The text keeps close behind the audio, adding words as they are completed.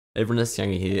Everyone is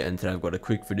Young here, and today I've got a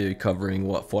quick video covering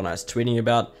what Fortnite's tweeting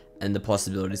about and the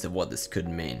possibilities of what this could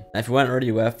mean. Now, if you weren't already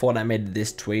aware, Fortnite made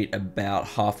this tweet about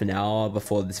half an hour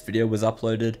before this video was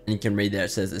uploaded, and you can read there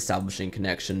it says establishing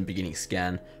connection, beginning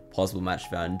scan, possible match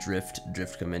found,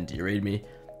 drift command, do you read me?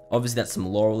 Obviously that's some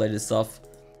lore related stuff.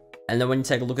 And then when you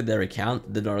take a look at their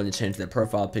account, they've not only changed their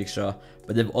profile picture,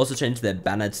 but they've also changed their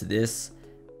banner to this.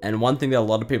 And one thing that a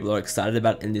lot of people are excited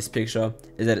about in this picture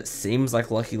is that it seems like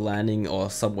Lucky Landing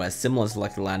or somewhere similar to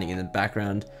Lucky Landing in the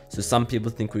background. So some people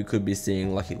think we could be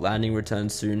seeing Lucky Landing return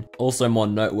soon. Also more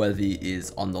noteworthy is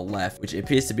on the left, which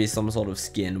appears to be some sort of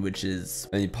skin, which is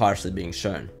only partially being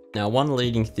shown. Now, one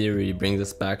leading theory brings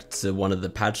us back to one of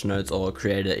the patch notes or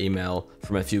creator email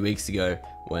from a few weeks ago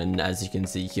when, as you can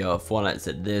see here, Fortnite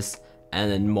said this. And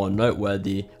then more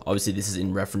noteworthy, obviously this is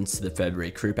in reference to the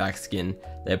February crew pack skin,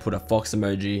 they put a fox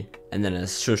emoji and then a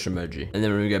shush emoji. And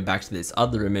then when we go back to this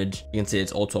other image, you can see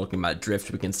it's all talking about Drift.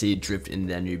 We can see Drift in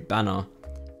their new banner.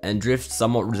 And Drift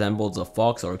somewhat resembles a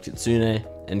fox or a kitsune,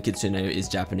 and kitsune is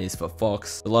Japanese for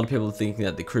fox. A lot of people are thinking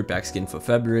that the crew pack skin for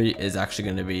February is actually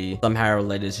going to be somehow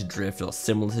related to Drift or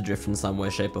similar to Drift in some way,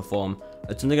 shape or form.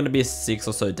 It's only going to be 6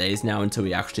 or so days now until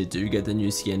we actually do get the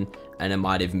new skin, and it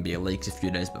might even be leaked a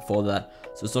few days before that.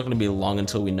 So it's not going to be long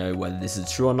until we know whether this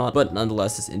is true or not, but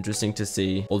nonetheless it's interesting to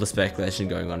see all the speculation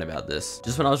going on about this.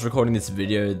 Just when I was recording this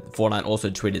video, Fortnite also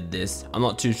tweeted this. I'm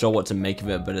not too sure what to make of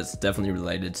it, but it's definitely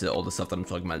related to all the stuff that I'm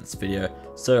talking about in this video,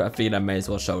 so I figured I may as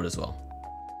well show it as well.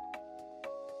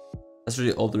 That's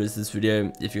really all there is to this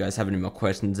video. If you guys have any more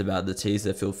questions about the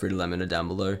teaser, feel free to let me know down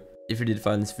below. If you did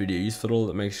find this video useful at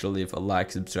all, make sure to leave a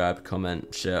like, subscribe,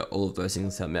 comment, share. All of those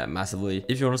things help me out massively.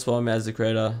 If you want to support me as a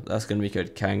creator, that's going to be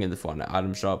code KANG in the Fortnite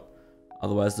item shop.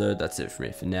 Otherwise though, that's it for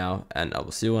me for now, and I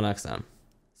will see you all next time.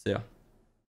 See ya.